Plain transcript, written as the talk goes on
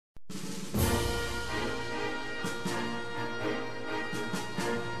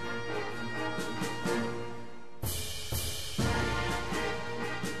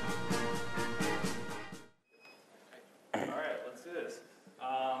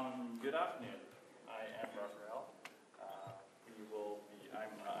Good afternoon. I am Godfrey. I'm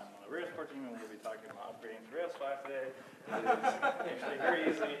on the Rails core team, and we'll be talking about upgrading to Rails 5 today. It's actually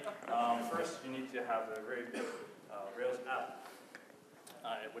very easy. First, you need to have a very good Rails app,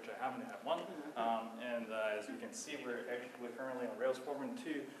 which I happen to have one. And as you can see, we're currently on Rails 4.2.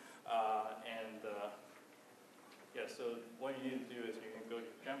 So what you need to do is you can go to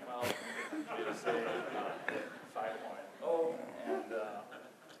gem file, you say 5.0, and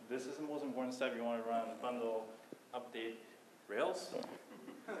this is the most important step. You want to run bundle update Rails.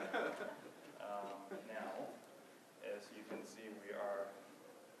 Now, as you can see, we are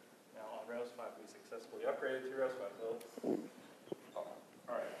now on Rails 5. We successfully upgraded to Rails 5. So, all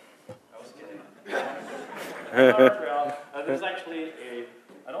right, I was kidding. There's actually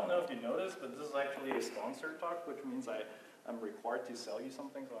I don't know if you noticed, but this is actually a sponsored talk, which means I'm required to sell you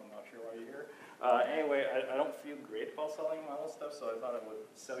something, so I'm not sure why you're here. Anyway, I don't feel great about selling my own stuff, so I thought I would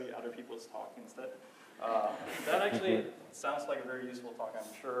sell you other people's talk instead. That actually sounds like a very useful talk. I'm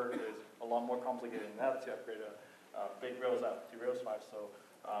sure it's a lot more complicated than that to upgrade a big Rails app to Rails 5, so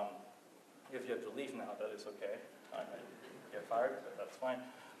if you have to leave now, that is okay. I might get fired, but that's fine.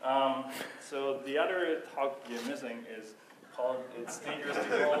 So the other talk you're missing is called It's Dangerous to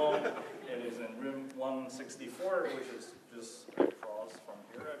Go Alone. It is in room 164, which is just across from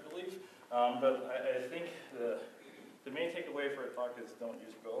here, I believe. But I think the main takeaway for a talk is don't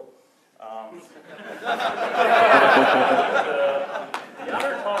use Go. The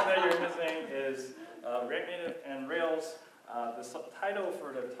other talk that you're missing is React Native and Rails. The subtitle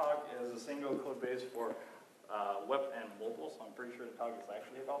for the talk is a single code base for web and mobile, so I'm pretty sure the talk is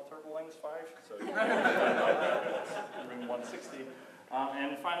actually about TurboLinks 5, so you can room 160.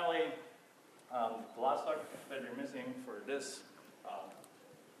 And finally, the last talk that you're missing for this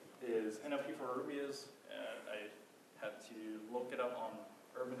is NLP for Rubyism. I had to look it up on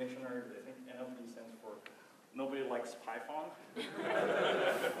Urban Dictionary. I think NLP stands for Nobody Likes Python. I'm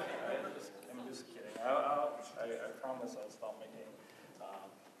just kidding. I promise I'll stop making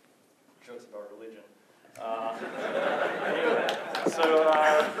jokes about religion. Anyway, so I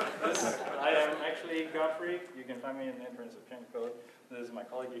am actually Godfrey. You can find me in the entrance of Change Code. This is my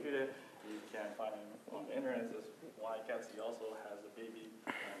colleague Yehuda. You can find him on the internet. This is Yehuda Katz. He also has a baby.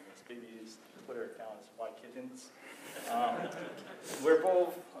 His baby's Twitter account is YKittens. We're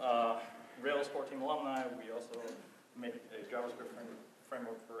both Rails core team alumni. We also make a JavaScript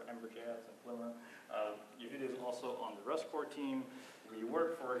framework for Ember.js and Glimmer. Yehuda is also on the Rust core team. We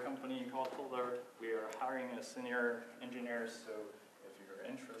work for a company called Toolkit. We are hiring a senior engineer, so if you're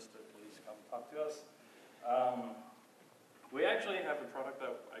interested, please come talk to us. We actually have a product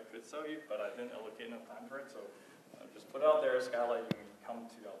that I could sell you, but I didn't allocate enough time for it, so just put it out there, Skylight. You can come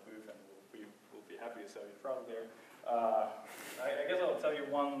to our booth, and we'll be happy to sell you the product there. I guess I'll tell you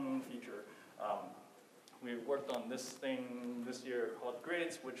one feature. We worked on this thing this year called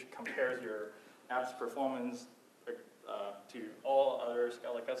Grades, which compares your app's performance to all other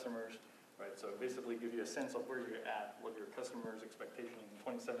Skylight customers, right? So basically give you a sense of where you're at, what your customers' expectation in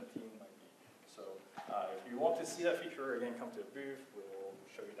 2017 might be. So if you want to see that feature, again, come to the booth, we'll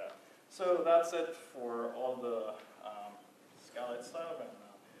show you that. So that's it for all the Skylight stuff, and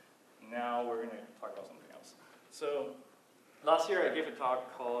now we're going to talk about something else. So last year I gave a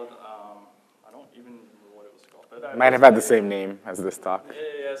talk called, I don't even remember what it was called. But might have had the same name as this talk.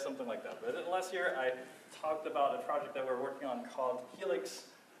 Yeah, something like that. But last year I talked about a project that we're working on called Helix.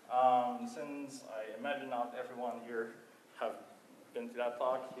 Since I imagine not everyone here have been to that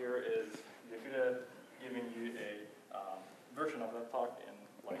talk, here is Yehuda giving you a version of that talk in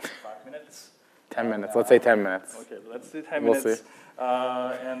like 5 minutes. 10 minutes. Let's say 10 minutes. Okay, let's do 10 minutes. We'll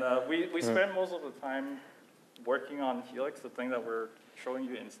see. We spend most of the time working on Helix, the thing that we're showing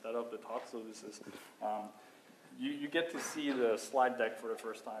you instead of the talk. So this is, you get to see the slide deck for the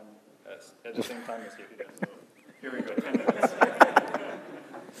first time at the same time as Yehuda. So here we go, 10 minutes.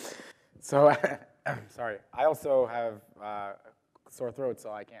 So, sorry. I also have a sore throat,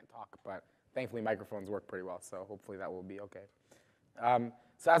 so I can't talk, but thankfully microphones work pretty well, so hopefully that will be okay.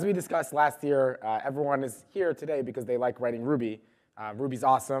 So as we discussed last year, everyone is here today because they like writing Ruby. Ruby's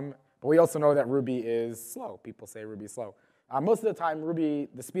awesome, but we also know that Ruby is slow. People say Ruby's slow. Most of the time,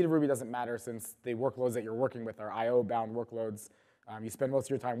 the speed of Ruby doesn't matter since the workloads that you're working with are I/O-bound workloads. You spend most of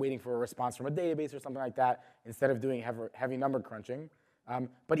your time waiting for a response from a database or something like that instead of doing heavy number crunching.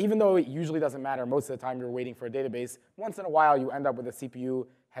 But even though it usually doesn't matter, most of the time you're waiting for a database, once in a while you end up with a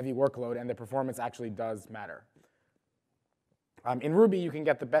CPU-heavy workload, and the performance actually does matter. In Ruby, you can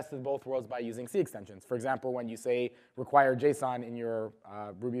get the best of both worlds by using C extensions. For example, when you say require JSON in your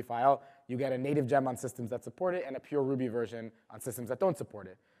Ruby file, you get a native gem on systems that support it and a pure Ruby version on systems that don't support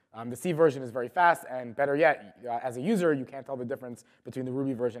it. The C version is very fast, and better yet, as a user, you can't tell the difference between the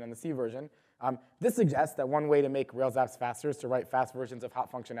Ruby version and the C version. This suggests that one way to make Rails apps faster is to write fast versions of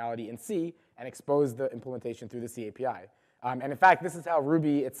hot functionality in C and expose the implementation through the C API. And in fact, this is how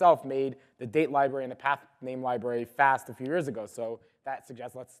Ruby itself made the date library and the path name library fast a few years ago. So that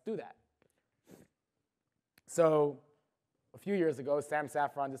suggests let's do that. So a few years ago, Sam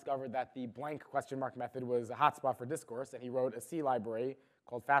Saffron discovered that the blank question mark method was a hotspot for discourse, and he wrote a C library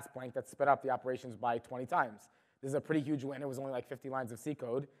called fastblank that sped up the operations by 20 times. This is a pretty huge win. It was only like 50 lines of C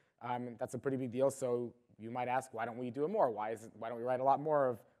code. That's a pretty big deal. So you might ask, why don't we do it more? Why don't we write a lot more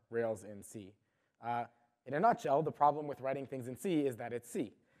of Rails in C? In a nutshell, the problem with writing things in C is that it's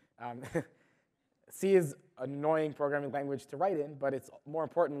C. C is an annoying programming language to write in, but more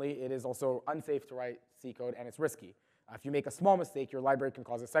importantly, it is also unsafe to write C code, and it's risky. If you make a small mistake, your library can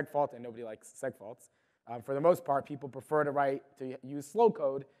cause a seg fault, and nobody likes seg faults. For the most part, people prefer to use slow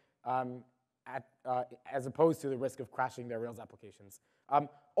code as opposed to the risk of crashing their Rails applications.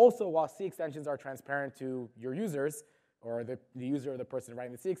 Also, while C extensions are transparent to your users, or the user or the person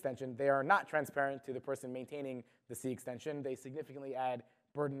writing the C extension, they are not transparent to the person maintaining the C extension. They significantly add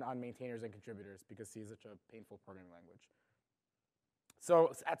burden on maintainers and contributors because C is such a painful programming language.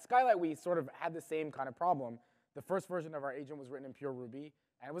 So at Skylight, we sort of had the same kind of problem. The first version of our agent was written in pure Ruby,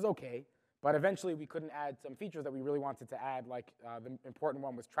 and it was OK. But eventually, we couldn't add some features that we really wanted to add, like the important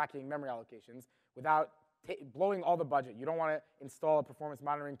one was tracking memory allocations without blowing all the budget. You don't want to install a performance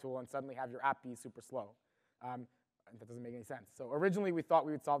monitoring tool and suddenly have your app be super slow. That doesn't make any sense. So originally, we thought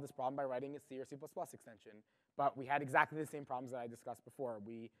we would solve this problem by writing a C or C++ extension. But we had exactly the same problems that I discussed before.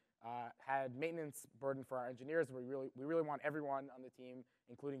 We had maintenance burden for our engineers. We really want everyone on the team,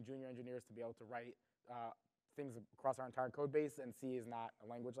 including junior engineers, to be able to write things across our entire code base, and C is not a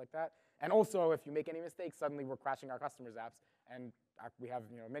language like that. And also, if you make any mistakes, suddenly we're crashing our customers' apps. And we have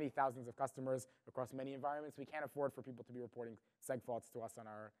many thousands of customers across many environments. We can't afford for people to be reporting seg faults to us on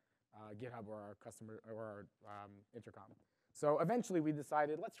our GitHub or our customer or our intercom. So eventually, we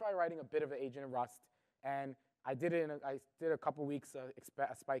decided let's try writing a bit of an agent in Rust. And I did a couple weeks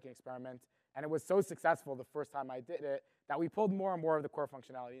a spiking experiment, and it was so successful the first time I did it that we pulled more and more of the core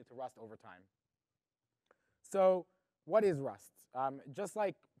functionality into Rust over time. So what is Rust? Just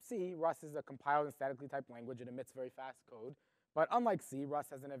like C, Rust is a compiled and statically typed language. It emits very fast code. But unlike C,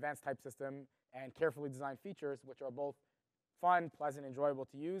 Rust has an advanced type system and carefully designed features which are both fun, pleasant, enjoyable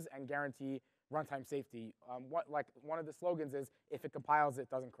to use, and guarantee runtime safety. One of the slogans is, if it compiles, it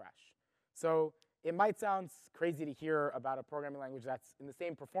doesn't crash. So it might sound crazy to hear about a programming language that's in the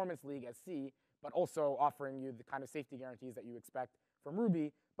same performance league as C, but also offering you the kind of safety guarantees that you expect from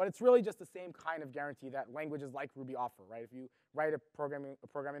Ruby. But it's really just the same kind of guarantee that languages like Ruby offer, right? If you write a program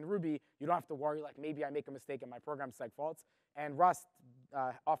in Ruby, you don't have to worry, like, maybe I make a mistake and my program seg faults. And Rust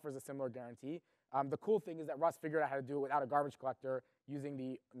offers a similar guarantee. The cool thing is that Rust figured out how to do it without a garbage collector using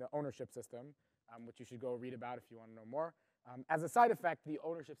the ownership system, which you should go read about if you want to know more. As a side effect, the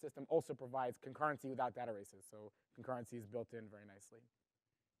ownership system also provides concurrency without data races. So concurrency is built in very nicely.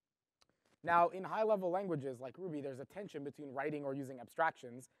 Now, in high-level languages like Ruby, there's a tension between writing or using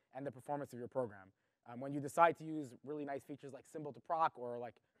abstractions and the performance of your program. When you decide to use really nice features like symbol to proc or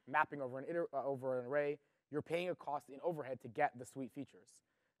like mapping over an array, you're paying a cost in overhead to get the sweet features.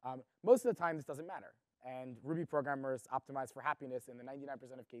 Most of the time, this doesn't matter. And Ruby programmers optimize for happiness in the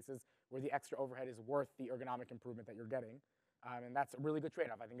 99% of cases where the extra overhead is worth the ergonomic improvement that you're getting. And that's a really good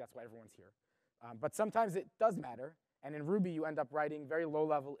trade-off. I think that's why everyone's here. But sometimes it does matter. And in Ruby, you end up writing very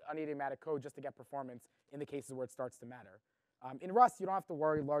low-level, unidiomatic code just to get performance in the cases where it starts to matter. In Rust, you don't have to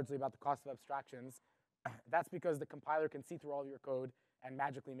worry largely about the cost of abstractions. That's because the compiler can see through all of your code and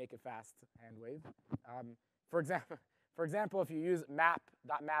magically make it fast, hand wave. For example, if you use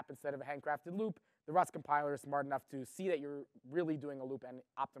map.map instead of a handcrafted loop, the Rust compiler is smart enough to see that you're really doing a loop and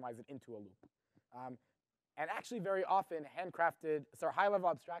optimize it into a loop. And actually, very often, high-level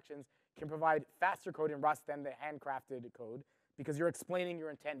abstractions can provide faster code in Rust than the handcrafted code because you're explaining your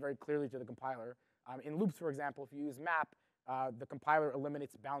intent very clearly to the compiler. In loops, for example, if you use map, the compiler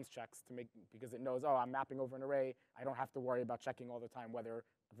eliminates bounds checks because it knows, oh, I'm mapping over an array. I don't have to worry about checking all the time whether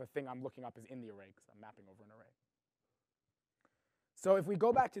the thing I'm looking up is in the array because I'm mapping over an array. So if we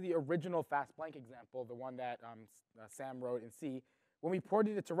go back to the original fast blank example, the one that Sam wrote in C, when we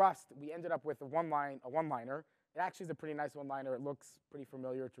ported it to Rust, we ended up with a one-liner. It actually is a pretty nice one-liner. It looks pretty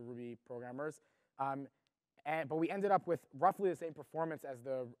familiar to Ruby programmers. But we ended up with roughly the same performance as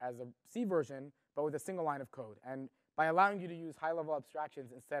the C version, but with a single line of code. And by allowing you to use high-level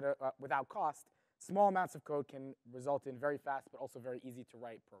abstractions instead of without cost, small amounts of code can result in very fast but also very easy to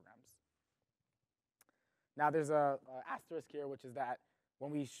write programs. Now, there's an asterisk here, which is that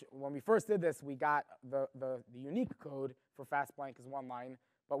when we first did this, we got the unique code for fastblank is one line,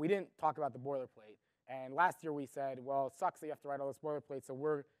 but we didn't talk about the boilerplate. And last year we said, well, it sucks that you have to write all this boilerplate, so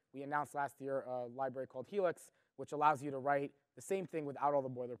we announced last year a library called Helix, which allows you to write the same thing without all the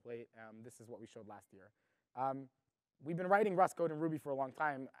boilerplate. This is what we showed last year. We've been writing Rust code in Ruby for a long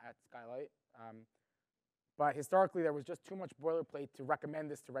time at Skylight, but historically there was just too much boilerplate to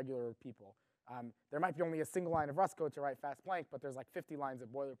recommend this to regular people. There might be only a single line of Rust code to write fastblank, but there's like 50 lines of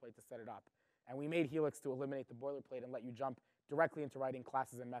boilerplate to set it up. And we made Helix to eliminate the boilerplate and let you jump directly into writing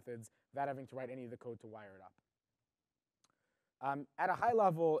classes and methods without having to write any of the code to wire it up. At a high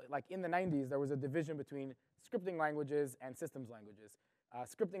level, like in the 90s, there was a division between scripting languages and systems languages.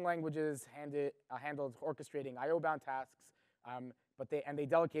 Scripting languages handled orchestrating IO-bound tasks, but they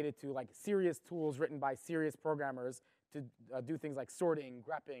delegated to like serious tools written by serious programmers to do things like sorting,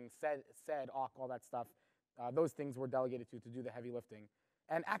 grepping, sed, awk, all that stuff. Those things were delegated to do the heavy lifting.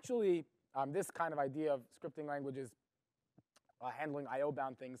 And actually, this kind of idea of scripting languages handling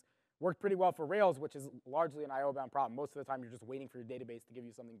IO-bound things worked pretty well for Rails, which is largely an IO-bound problem. Most of the time, you're just waiting for your database to give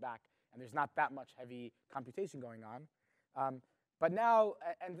you something back, and there's not that much heavy computation going on. But now,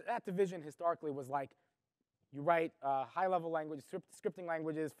 and that division historically was like, you write high-level language, scripting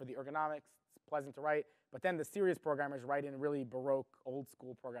languages for the ergonomics, it's pleasant to write, but then the serious programmers write in really baroque,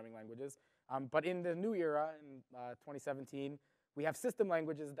 old-school programming languages. But in the new era, in 2017, we have system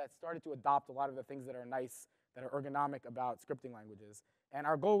languages that started to adopt a lot of the things that are nice, that are ergonomic about scripting languages. And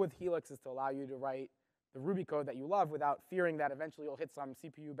our goal with Helix is to allow you to write the Ruby code that you love without fearing that eventually you'll hit some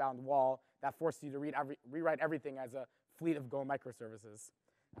CPU-bound wall that forces you to rewrite everything as a fleet of Go microservices.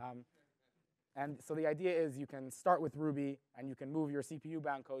 And so the idea is you can start with Ruby, and you can move your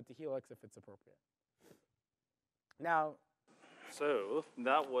CPU-bound code to Helix if it's appropriate. Now, so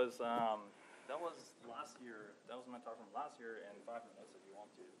that was last year. That was my talk from last year in 5 minutes. If you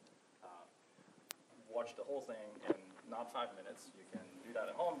want to watch the whole thing in not 5 minutes, you can do that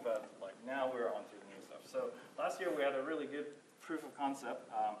at home. But like now we're on to the new stuff. So last year we had a really good proof of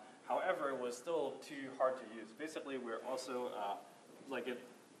concept. However, it was still too hard to use. Basically, we're also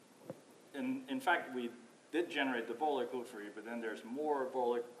in fact, we did generate the boiler code for you, but then there's more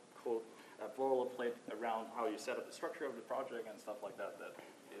boilerplate around how you set up the structure of the project and stuff like that that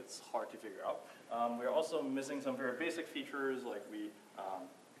it's hard to figure out. We're also missing some very basic features, like we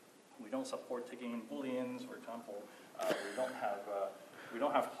don't support taking in booleans, for example. We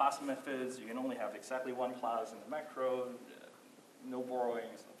don't have class methods. You can only have exactly one class in the macro. No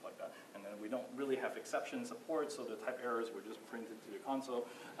borrowing, stuff like that. And then we don't really have exception support, so the type errors were just printed to the console.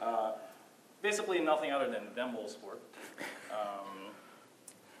 Basically nothing other than demos worked.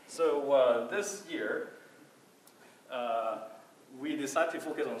 So this year, we decided to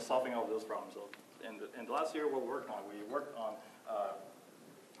focus on solving all those problems. So and last year, what we worked on,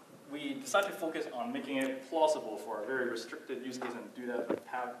 we decided to focus on making it plausible for a very restricted use case and do that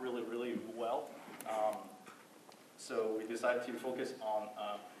path really, really well. So we decided to focus on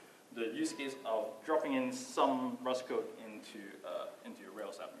the use case of dropping in some Rust code into your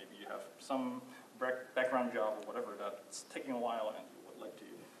Rails app. Maybe you have some background job or whatever that's taking a while and you would like to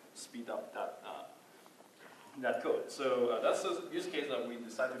speed up that code. So that's the use case that we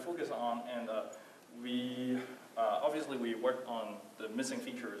decided to focus on, and we obviously we worked on the missing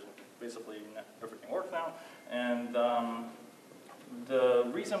features. Basically, everything works now, and the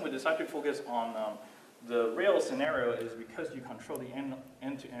reason we decided to focus on the Rails scenario is because you control the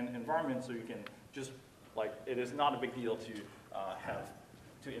end-to-end environment, so you can just, like, it is not a big deal to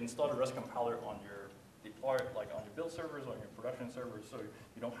install the Rust compiler on your deploy, like on your build servers, on your production servers, so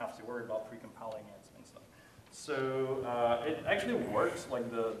you don't have to worry about pre-compiling and stuff. So it actually works,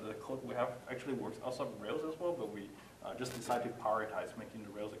 like the code we have actually works outside of Rails as well, but we just decided to prioritize making the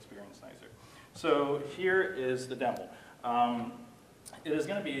Rails experience nicer. So here is the demo. It is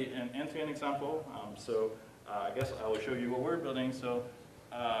going to be an end-to-end example, so I guess I will show you what we're building. So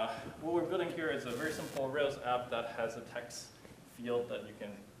what we're building here is a very simple Rails app that has a text field that you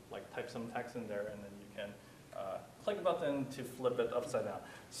can like type some text in there, and then you can click a button to flip it upside down.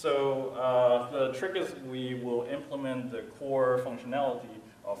 So the trick is we will implement the core functionality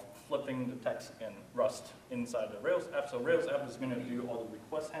of flipping the text in Rust inside the Rails app. So Rails app is going to do all the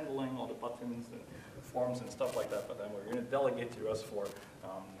request handling, all the buttons and forms and stuff like that, but then we're going to delegate to us for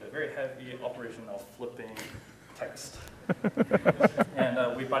the very heavy operation of flipping text. And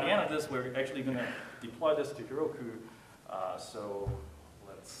by the end of this, we're actually going to deploy this to Heroku. So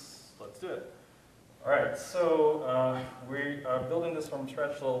let's do it. All right, so we are building this from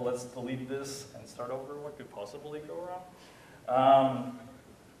scratch, so let's delete this and start over. What could possibly go wrong?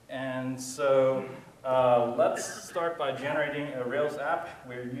 And so let's start by generating a Rails app.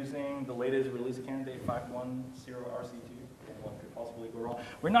 We're using the latest release candidate 5.10 RC2. What could possibly go wrong?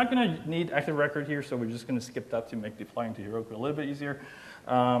 We're not going to need active record here, so we're just going to skip that to make deploying to Heroku a little bit easier.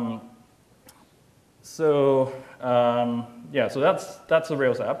 Yeah, so that's the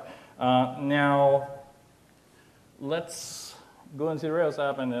Rails app. Now, let's go into the Rails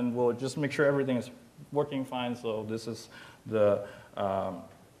app, and then we'll just make sure everything is working fine. So this is the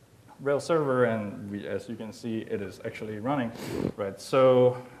Rails server, and as you can see, it is actually running, right?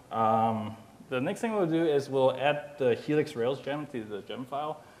 So the next thing we'll do is we'll add the Helix Rails gem to the gem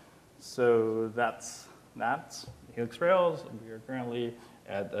file. So that's Helix Rails. We are currently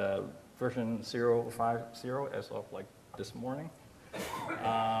at version 0.50 as of like this morning.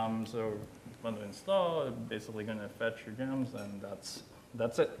 So when to install, it's basically going to fetch your gems, and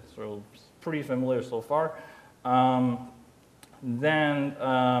that's it. So it's pretty familiar so far. Then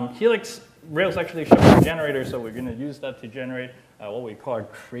Helix Rails actually ships a generator, so we're going to use that to generate what we call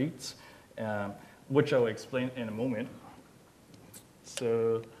crates, which I'll explain in a moment.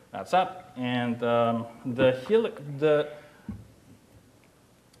 So that's that. And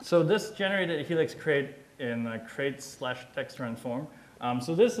so this generated a Helix crate in a crate/text transform.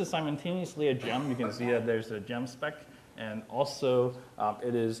 So this is simultaneously a gem. You can see that there's a gem spec. And also,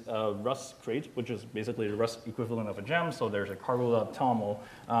 it is a Rust crate, which is basically the Rust equivalent of a gem. So there's a cargo.toml.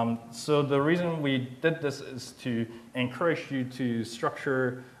 So the reason we did this is to encourage you to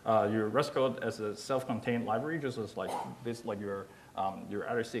structure your Rust code as a self-contained library, just as like your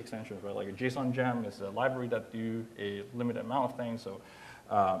RC extensions, right? Like a JSON gem is a library that do a limited amount of things. So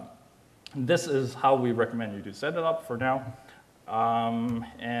this is how we recommend you to set it up for now.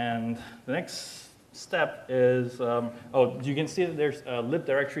 And the next step is, you can see that there's a lib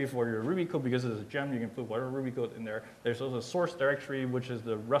directory for your Ruby code because it's a gem. You can put whatever Ruby code in there. There's also a source directory, which is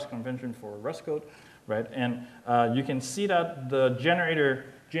the Rust convention for Rust code, right? And you can see that the generator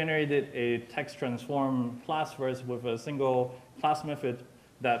generated a text transform class for us with a single class method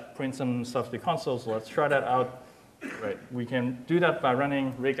that prints some stuff to console. So let's try that out. Right, we can do that by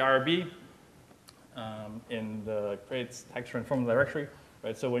running rig-rb in the crates text transform directory.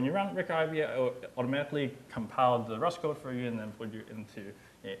 Right, so when you run rig-rb, it will automatically compile the Rust code for you and then put you into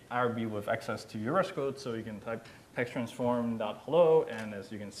a IRB with access to your Rust code. So you can type text transform.hello, and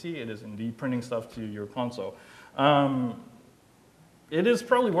as you can see, it is indeed printing stuff to your console. It is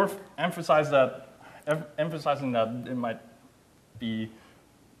probably worth emphasizing that it might be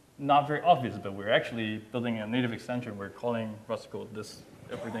not very obvious, but we're actually building a native extension. We're calling Rust code.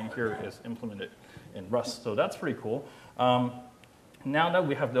 Everything here is implemented in Rust, so that's pretty cool. Now that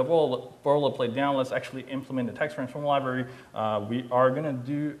we have the boilerplate down, let's actually implement the text transform library. We are going to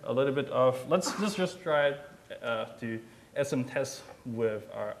do a little bit of, let's just try to add some tests with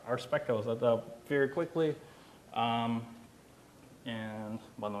our spec. I'll set that up very quickly. And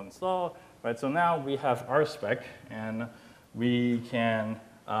bundle install. Right, so now we have our spec, and we can,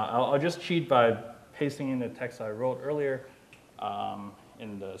 I'll just cheat by pasting in the text I wrote earlier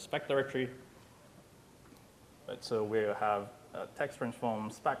in the spec directory. Right, so we have a text transform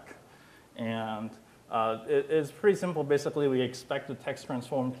spec, and it's pretty simple. Basically, we expect the text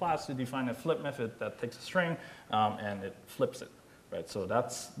transform class to define a flip method that takes a string and it flips it. Right, so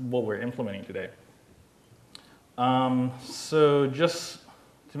that's what we're implementing today. So just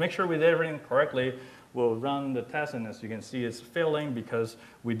to make sure we did everything correctly, we'll run the test, and as you can see, it's failing because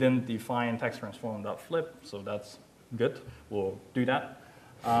we didn't define text transform.flip, so that's good. We'll do that.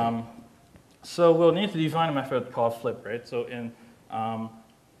 So we'll need to define a method called flip, right? So in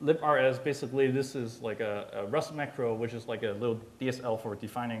librs, basically, this is like a Rust macro, which is like a little DSL for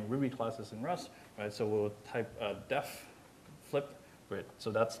defining Ruby classes in Rust, right? So we'll type def flip, right? So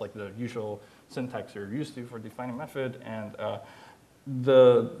that's like the usual syntax you're used to for defining method, and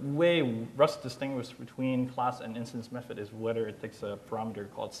the way Rust distinguishes between class and instance method is whether it takes a parameter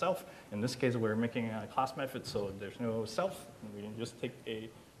called self. In this case, we're making a class method, so there's no self. We can just take a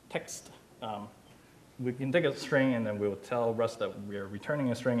text. We can take a string, and then we'll tell Rust that we're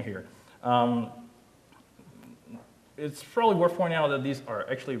returning a string here. It's probably worth pointing out that these are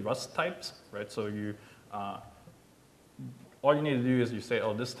actually Rust types, right? So you, all you need to do is you say,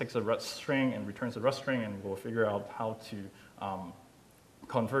 oh, this takes a Rust string and returns a Rust string, and we'll figure out how to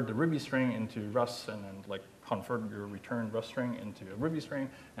convert the Ruby string into Rust, and then like convert your return Rust string into a Ruby string.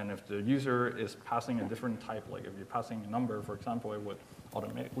 And if the user is passing a different type, like if you're passing a number, for example, it would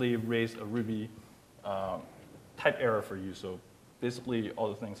automatically raise a Ruby type error for you. So basically all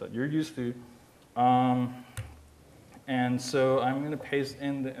the things that you're used to. And so I'm going to paste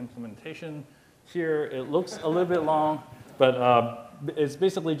in the implementation here. It looks a little bit long, but it's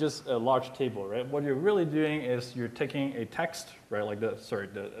basically just a large table, right? What you're really doing is you're taking a text, right, like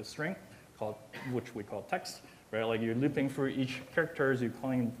a string, which we call text, right? Like you're looping through each characters, you're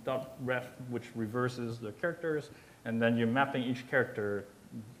calling .ref, which reverses the characters, and then you're mapping each character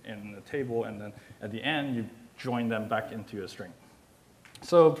in the table, and then at the end, you join them back into a string.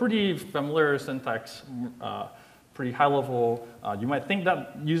 So pretty familiar syntax, pretty high level. You might think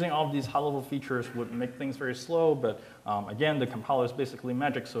that using all of these high level features would make things very slow, but again, the compiler is basically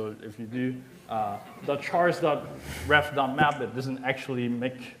magic. So if you do .chars.ref.map, it doesn't actually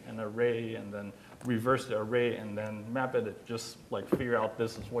make an array and then reverse the array and then map it. It just like figure out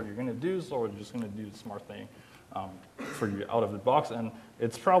this is what you're going to do, so we're just going to do the smart thing for you out of the box. And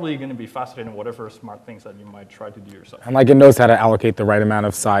it's probably going to be faster than whatever smart things that you might try to do yourself. And like it knows how to allocate the right amount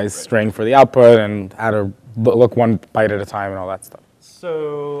of size string for the output and how to look one byte at a time and all that stuff.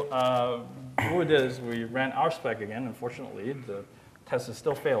 So what we did is we ran our spec again. Unfortunately, the test is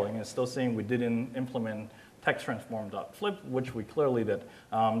still failing. It's still saying we didn't implement text transform.flip, which we clearly did.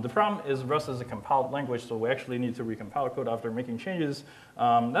 The problem is Rust is a compiled language, so we actually need to recompile code after making changes.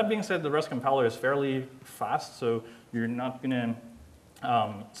 That being said, the Rust compiler is fairly fast, so you're not going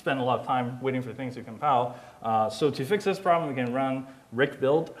to spend a lot of time waiting for things to compile. So to fix this problem, we can run rig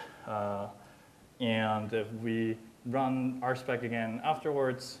build, and if we run our spec again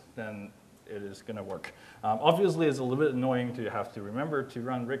afterwards, then it is going to work. Obviously, it's a little bit annoying to have to remember to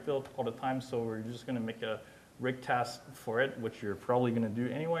run rig build all the time, so we're just going to make a rig task for it, which you're probably going to do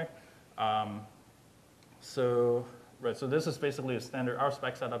anyway. So this is basically a standard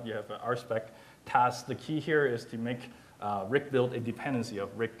RSpec setup. You have an RSpec task. The key here is to make rig build a dependency of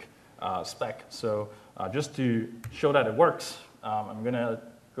rig spec. So just to show that it works, I'm going to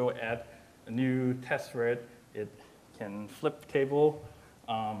go add a new test for it. It can flip table.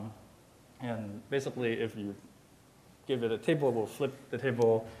 And basically, if you give it a table, it will flip the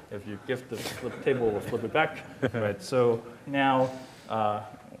table. If you give the flip table, it will flip it back. Right. So now,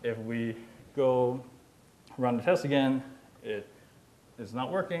 if we go run the test again, it is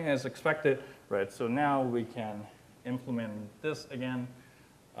not working as expected. Right. So now we can implement this again.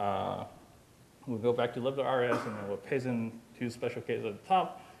 We'll go back to lib.rs, and then we'll paste in two special cases at the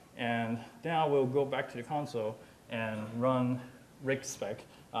top. And now we'll go back to the console and run rig spec.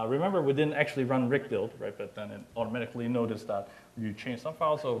 Remember, we didn't actually run rig build, right? But then it automatically noticed that you changed some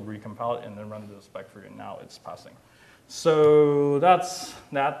files, so recompile it and then run the spec for you. Now it's passing. So that's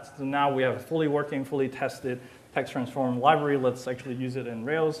that. So now we have a fully working, fully tested text transform library. Let's actually use it in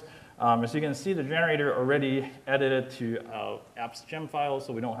Rails. As you can see, the generator already added it to apps gem file,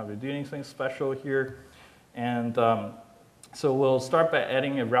 so we don't have to do anything special here. And so we'll start by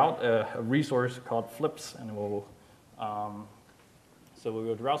adding a route, a resource called flips, and we'll so we'll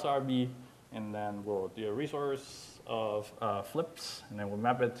go to routes.rb, and then we'll do a resource of flips, and then we'll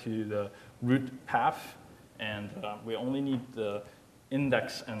map it to the root path, and we only need the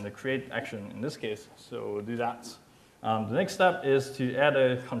index and the create action in this case, so we'll do that. The next step is to add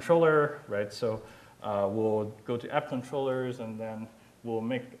a controller, right? So we'll go to app controllers, and then we'll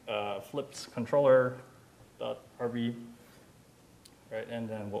make flips controller.rb, right? And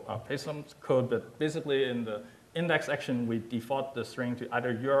then we'll paste some code, but basically in the index action, we default the string to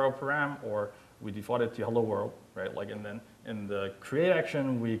either URL param or we default it to hello world, right? Like, and then in the create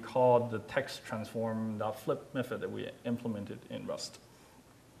action, we call the text transform.flip method that we implemented in Rust.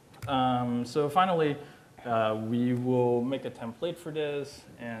 So finally, we will make a template for this,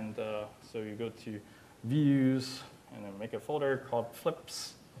 and so you go to views and then make a folder called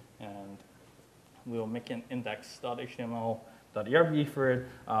flips, and we'll make an index.html.erb for it.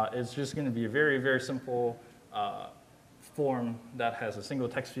 It's just going to be a very, very simple form that has a single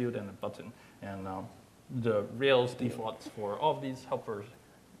text field and a button. And the Rails defaults for all of these helpers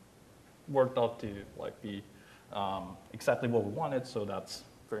worked out to like be exactly what we wanted, so that's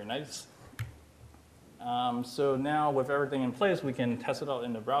very nice. So now with everything in place, we can test it out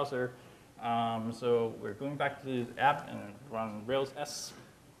in the browser. So we're going back to the app and run Rails S.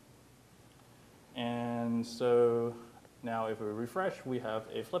 And so now if we refresh, we have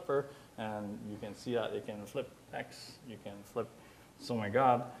a flipper, and you can see that it can flip text, you can flip, oh my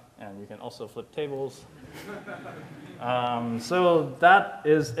God, and you can also flip tables. So that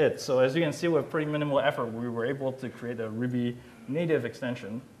is it. So as you can see, with pretty minimal effort, we were able to create a Ruby native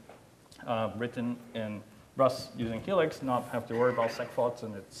extension written in Rust using Helix, not have to worry about segfaults,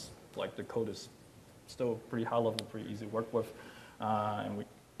 and it's like the code is still pretty high level, pretty easy to work with, and we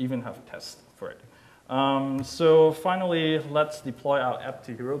even have tests for it. So finally, let's deploy our app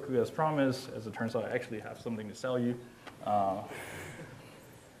to Heroku as promised. As it turns out, I actually have something to sell you.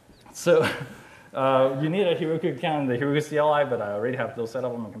 So You need a Heroku account in the Heroku CLI, but I already have those set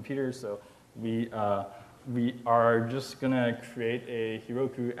up on my computer, so we are just gonna create a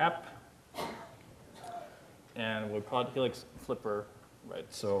Heroku app, and we'll call it Helix Flipper, right?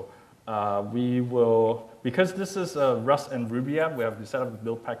 So we will, because this is a Rust and Ruby app, we have to set up the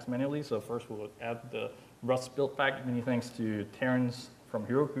build packs manually. So first we'll add the Rust build pack. Many thanks to Terrence from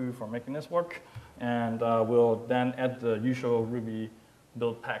Heroku for making this work. And we'll then add the usual Ruby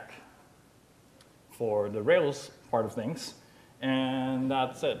build pack for the Rails part of things. And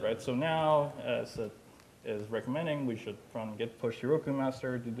that's it, right? So now, as it is recommending, we should run git push Heroku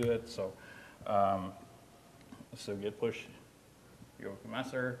master to do it. So, so git push Heroku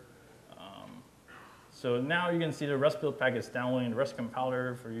master. So now you can see the Rust build pack is downloading the Rust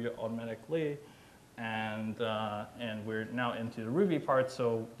compiler for you automatically. And we're now into the Ruby part.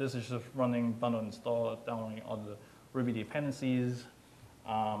 So this is just running bundle install, downloading all the Ruby dependencies.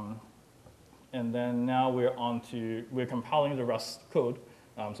 And then now we're compiling the Rust code.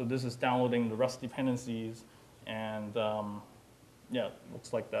 So this is downloading the Rust dependencies. And yeah,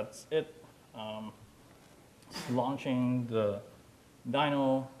 looks like that's it. It's launching the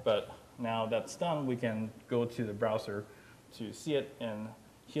dyno, but now that's done, we can go to the browser to see it in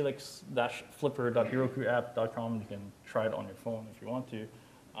helix-flipper.herokuapp.com. You can try it on your phone if you want to.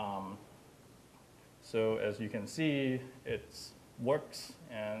 So as you can see, it works,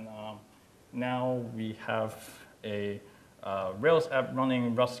 and now we have a Rails app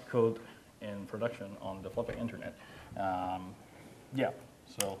running Rust code in production on the flipping internet. Yeah,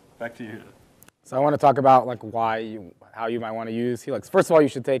 so back to you. So I want to talk about like how you might want to use Helix. First of all, you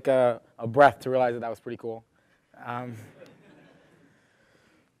should take a breath to realize that was pretty cool.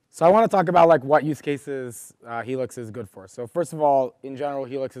 So I want to talk about like what use cases Helix is good for. So first of all, in general,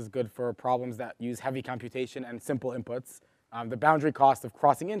 Helix is good for problems that use heavy computation and simple inputs. The boundary cost of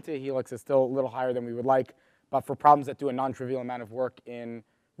crossing into Helix is still a little higher than we would like, but for problems that do a non-trivial amount of work in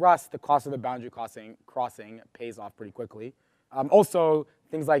Rust, the cost of the boundary crossing pays off pretty quickly. Also,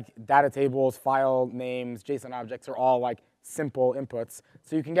 things like data tables, file names, JSON objects are all like simple inputs.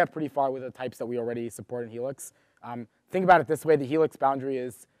 So you can get pretty far with the types that we already support in Helix. Think about it this way. The Helix boundary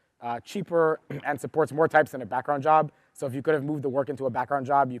is cheaper and supports more types than a background job. So if you could have moved the work into a background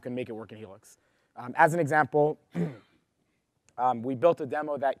job, you can make it work in Helix. As an example, we built a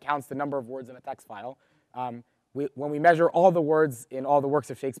demo that counts the number of words in a text file. When we measure all the words in all the works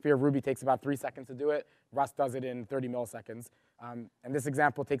of Shakespeare, Ruby takes about 3 seconds to do it. Rust does it in 30 milliseconds. And this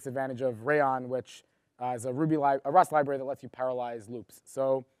example takes advantage of Rayon, which is a Rust library that lets you parallelize loops.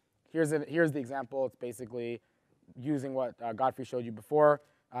 So here's the example. It's basically using what Godfrey showed you before.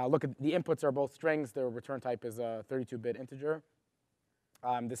 Look at the inputs are both strings. Their return type is a 32-bit integer.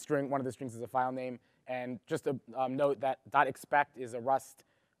 One of the strings is a file name. And just a note that .expect is a Rust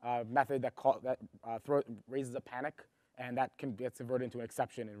method that raises a panic, and that gets converted into an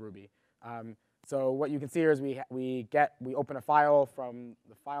exception in Ruby. So what you can see here is we open a file from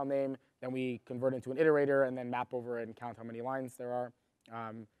the file name, then we convert it into an iterator, and then map over it and count how many lines there are.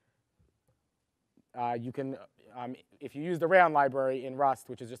 You can, if you use the Rayon library in Rust,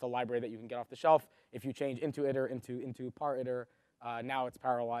 which is just a library that you can get off the shelf, if you change into iter into par iter, now it's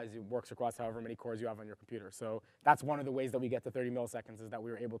parallelized. It works across however many cores you have on your computer. So that's one of the ways that we get to 30 milliseconds is that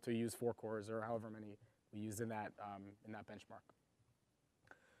we were able to use 4 cores or however many we used in that benchmark.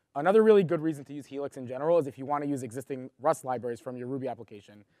 Another really good reason to use Helix in general is if you want to use existing Rust libraries from your Ruby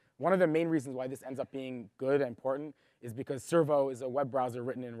application. One of the main reasons why this ends up being good and important is because Servo is a web browser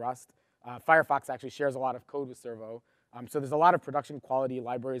written in Rust. Firefox actually shares a lot of code with Servo. So there's a lot of production quality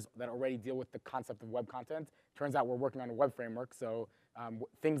libraries that already deal with the concept of web content. Turns out we're working on a web framework, so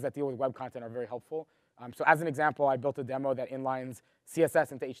things that deal with web content are very helpful. So as an example, I built a demo that inlines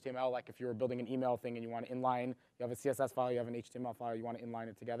CSS into HTML. Like if you were building an email thing and you want to inline, you have a CSS file, you have an HTML file, you want to inline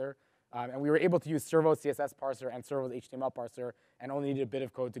it together. And we were able to use Servo's CSS parser and Servo's HTML parser and only needed a bit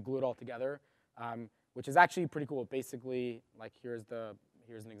of code to glue it all together, which is actually pretty cool. Basically, like here's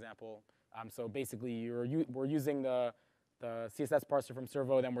an example. So basically, we're using the CSS parser from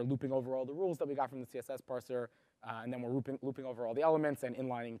Servo, then we're looping over all the rules that we got from the CSS parser, and then we're looping over all the elements and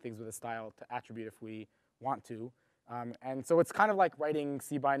inlining things with a style to attribute if we want to. And so it's kind of like writing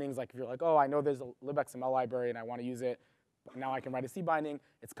C bindings. Like if you're like, oh, I know there's a libxml library and I want to use it, but now I can write a C binding.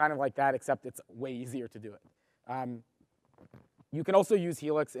 It's kind of like that, except it's way easier to do it. You can also use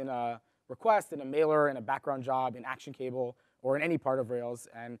Helix in a request, in a mailer, in a background job, in action cable, or in any part of Rails.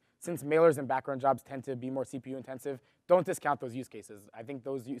 And since mailers and background jobs tend to be more CPU intensive, don't discount those use cases. I think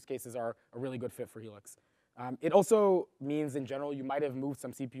those use cases are a really good fit for Helix. It also means, in general, you might have moved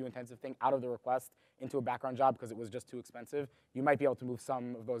some CPU-intensive thing out of the request into a background job because it was just too expensive. You might be able to move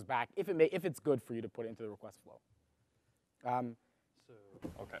some of those back if it's good for you to put into the request flow.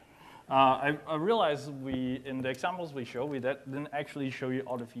 Okay. I realized in the examples we show, we didn't actually show you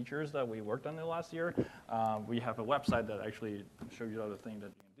all the features that we worked on the last year. We have a website that actually shows you all the things that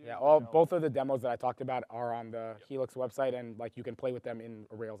you can do. Yeah, both of the demos that I talked about are on the Helix website, and like you can play with them in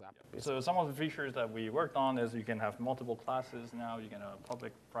a Rails app. So some of the features that we worked on is you can have multiple classes now. You can have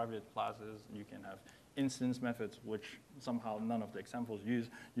public, private classes. You can have instance methods, which somehow none of the examples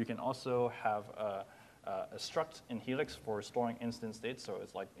use. You can also have a struct in Helix for storing instance states. So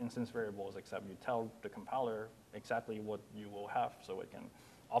it's like instance variables, except you tell the compiler exactly what you will have, so it can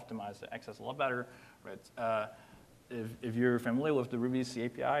optimize the access a lot better, right? If you're familiar with the Ruby C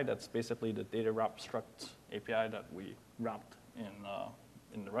API, that's basically the data wrap struct API that we wrapped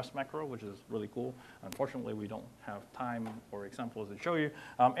in the Rust macro, which is really cool. Unfortunately, we don't have time or examples to show you.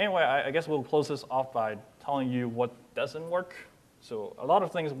 Anyway, I guess we'll close this off by telling you what doesn't work. So a lot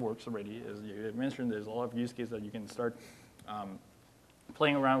of things works already. As you mentioned, there's a lot of use cases that you can start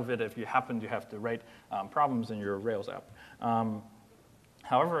playing around with it if you happen to have the right problems in your Rails app.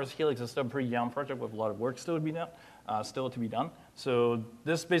 However, as Helix is still a pretty young project with a lot of work still to be done. So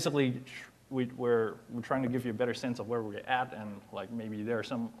this basically, we're trying to give you a better sense of where we're at, and like maybe there are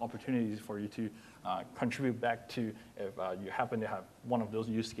some opportunities for you to contribute back to if you happen to have one of those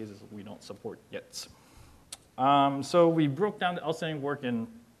use cases that we don't support yet. So we broke down the outstanding work in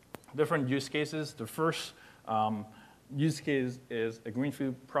different use cases. The first use case is a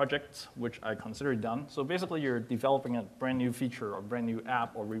greenfield project, which I consider done. So basically, you're developing a brand new feature or brand new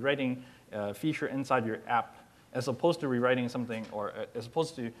app or rewriting a feature inside your app as opposed to rewriting something or as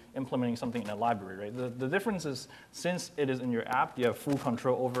opposed to implementing something in a library, right? The difference is since it is in your app, you have full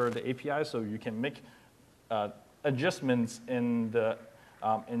control over the API, so you can make adjustments in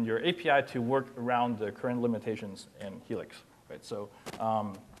your API to work around the current limitations in Helix, right? So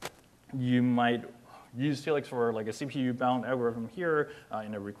you might use Helix for like a CPU-bound algorithm here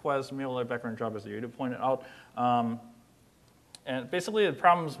in a request, mirror background job, as Yehuda pointed out. And basically, the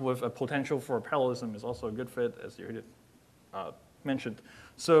problems with a potential for parallelism is also a good fit, as Yehuda mentioned.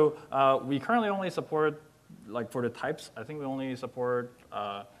 So we currently only support, like for the types, I think we only support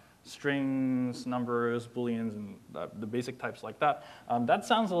strings, numbers, booleans, and the basic types like that. That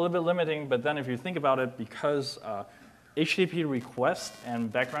sounds a little bit limiting, but then if you think about it, because HTTP request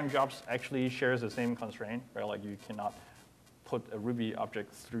and background jobs actually shares the same constraint, right? Like you cannot put a Ruby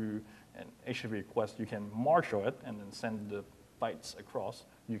object through an HTTP request. You can marshal it and then send the bytes across.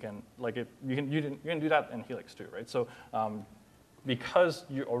 You can do that in Helix too, right? So because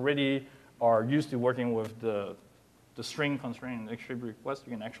you already are used to working with the string constraint in HTTP request,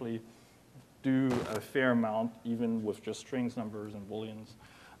 you can actually do a fair amount even with just strings, numbers, and booleans.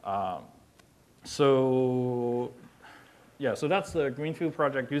 So that's the Greenfield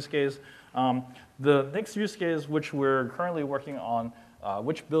project use case. The next use case, which we're currently working on,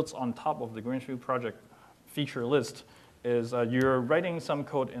 which builds on top of the Greenfield project feature list, is you're rewriting some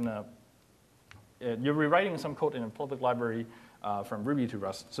code in a public library from Ruby to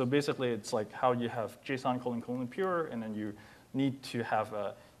Rust. So basically, it's like how you have JSON : pure, and then you need to have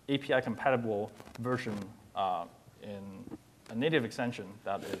a API compatible version in a native extension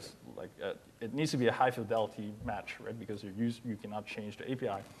that is like it needs to be a high fidelity match, right? Because you cannot change the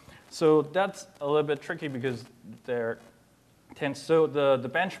API. So that's a little bit tricky because the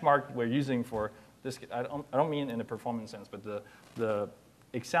benchmark we're using for this, I don't mean in a performance sense, but the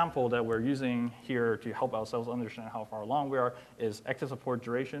example that we're using here to help ourselves understand how far along we are is active support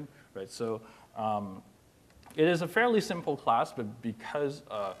duration, right? So it is a fairly simple class, but because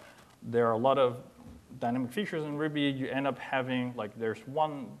there are a lot of dynamic features in Ruby, you end up having, like, there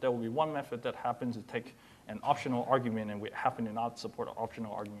will be one method that happens to take an optional argument, and we happen to not support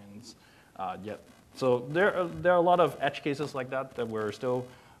optional arguments yet. So there are a lot of edge cases like that we're still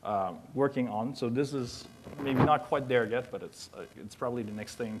working on. So this is maybe not quite there yet, but it's probably the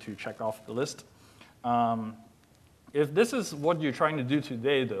next thing to check off the list. If this is what you're trying to do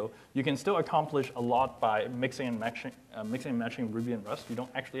today, though, you can still accomplish a lot by mixing and matching Ruby and Rust. You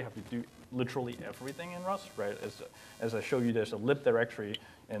don't actually have to do literally everything in Rust, right? As I showed you, there's a lib directory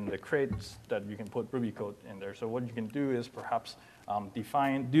in the crates that you can put Ruby code in there. So what you can do is perhaps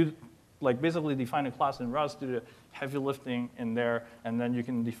basically define a class in Rust, do the heavy lifting in there, and then you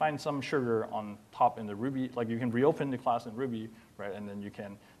can define some sugar on top in the Ruby. Like you can reopen the class in Ruby, right? And then you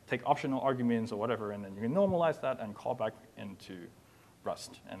can take optional arguments or whatever, and then you can normalize that and call back into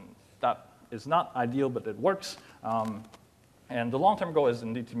Rust. And that is not ideal, but it works. And the long-term goal is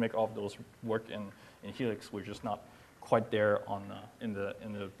indeed to make all of those work in Helix. We're just not quite there on in the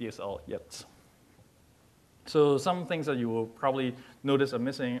DSL yet. So some things that you will probably notice are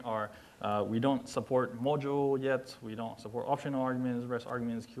missing are we don't support module yet. We don't support optional arguments, REST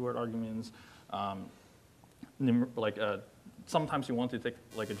arguments, keyword arguments. Sometimes you want to take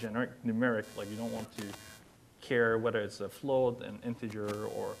like a generic numeric, like you don't want to care whether it's a float, an integer,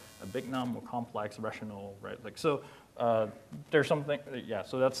 or a big num, or complex, rational, right? Like so, there's something, yeah.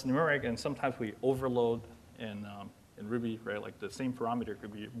 So that's numeric, and sometimes we overload in Ruby, right? Like the same parameter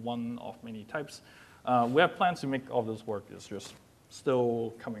could be one of many types. We have plans to make all this work. It's just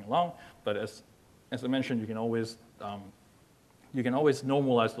still coming along, but as I mentioned, you can always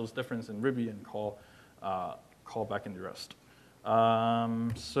normalize those differences in Ruby and call back in the rest.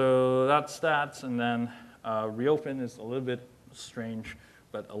 So that's that, and then reopen is a little bit strange,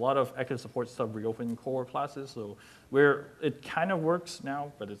 but a lot of active support sub reopen core classes. So it kind of works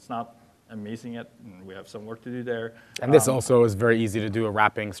now, but it's not amazing yet, and we have some work to do there. And this also is very easy to do a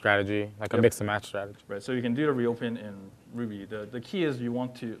wrapping strategy, like a mix and match strategy. Right. So you can do the reopen in Ruby. The key is you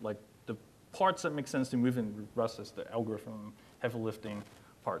want to like the parts that make sense to move in Rust is the algorithm heavy lifting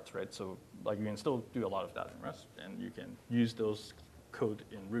parts, right? So like you can still do a lot of that in Rust, and you can use those code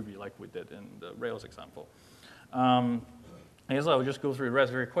in Ruby like we did in the Rails example. I guess I'll just go through the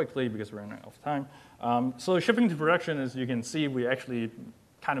rest very quickly because we're running out of time. So shipping to production, as you can see, we actually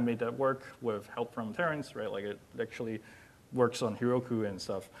kind of made that work with help from Terrence, right? Like it actually works on Heroku and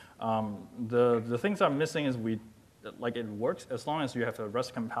stuff. The things I'm missing is it works as long as you have a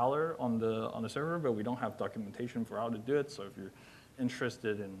Rust compiler on the server, but we don't have documentation for how to do it. So if you're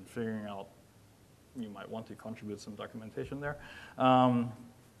interested in figuring out, you might want to contribute some documentation there.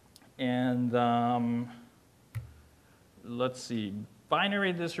 Let's see,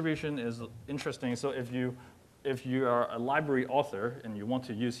 binary distribution is interesting. So if you are a library author and you want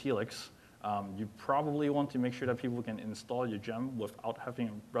to use Helix, you probably want to make sure that people can install your gem without having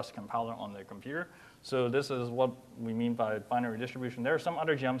a Rust compiler on their computer. So this is what we mean by binary distribution. There are some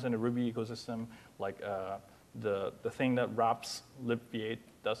other gems in the Ruby ecosystem, like the thing that wraps libv8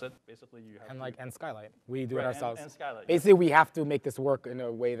 does it. Basically, you have and Skylight. We do it ourselves. And Skylight. Basically, we have to make this work in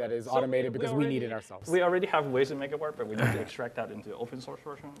a way that is automated because we need it ourselves. We already have ways to make it work, but we need to extract that into open source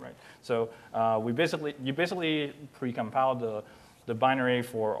version, right? So you basically pre-compile the binary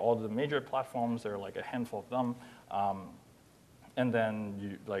for all the major platforms. There are like a handful of them, and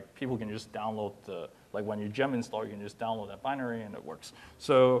then people can just download when you gem install, you can just download that binary and it works.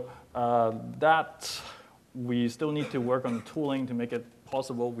 So we still need to work on the tooling to make it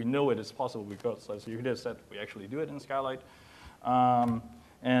possible. We know it is possible because, as Yehuda said, we actually do it in Skylight.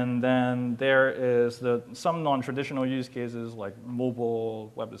 And then there is some non-traditional use cases like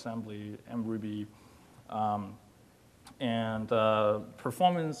mobile, WebAssembly, mRuby, and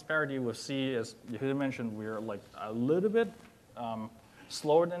performance parity with C. As Yehuda mentioned, we're like a little bit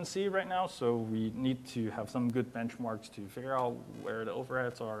slower than C right now, so we need to have some good benchmarks to figure out where the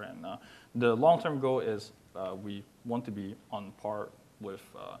overheads are. And the long-term goal is we want to be on par with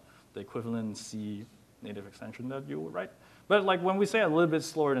the equivalent C native extension that you would write. But like when we say a little bit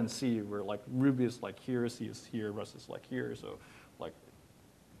slower than C, we're like Ruby is like here, C is here, Rust is like here. So like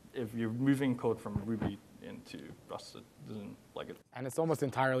if you're moving code from Ruby into Rust, it doesn't like it. And it's almost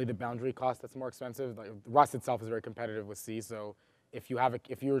entirely the boundary cost that's more expensive. Like Rust itself is very competitive with C, so if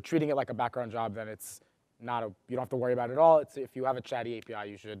you're treating it like a background job, then it's not you don't have to worry about it at all. If you have a chatty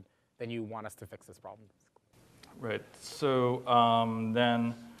API, then you want us to fix this problem. Right. So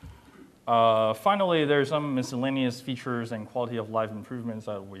then finally, there's some miscellaneous features and quality of life improvements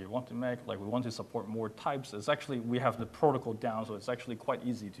that we want to make. Like we want to support more types. We have the protocol down, so it's actually quite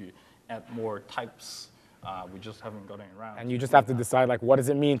easy to add more types. We just haven't gotten around. And you just have to decide, like, what does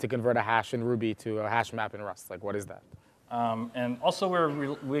it mean to convert a hash in Ruby to a hash map in Rust? Like, what is that? And also,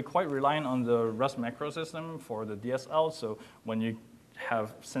 we're quite reliant on the Rust macro system for the DSL. So when you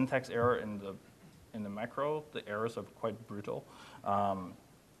have syntax error in the macro, the errors are quite brutal.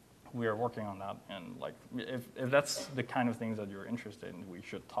 We are working on that, and like if that's the kind of things that you're interested in, we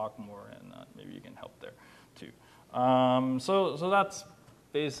should talk more, and maybe you can help there too. So that's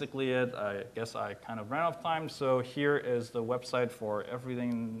basically it. I guess I kind of ran out of time. So here is the website for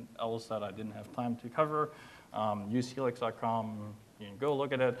everything else that I didn't have time to cover. Usehelix.com. You can go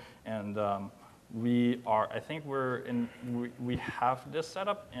look at it, and I think we have this set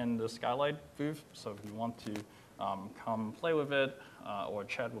up in the Skylight booth. So if you want to come play with it or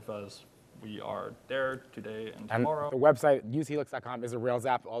chat with us, we are there today and tomorrow. And the website, usehelix.com, is a Rails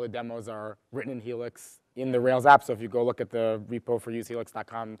app. All the demos are written in Helix. in the Rails app. So if you go look at the repo for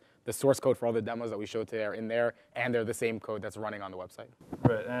usehelix.com, the source code for all the demos that we showed today are in there, and they're the same code that's running on the website.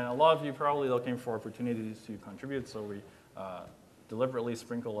 Right, and a lot of you probably looking for opportunities to contribute, so we deliberately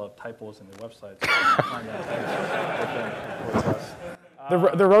sprinkle typos in the website so you can find out.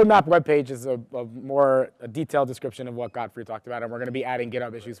 The roadmap webpage is a more detailed description of what Godfrey talked about, and we're going to be adding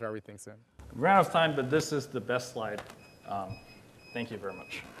GitHub issues for everything soon. We ran out of time, but this is the best slide. Thank you very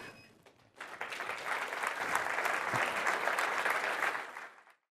much.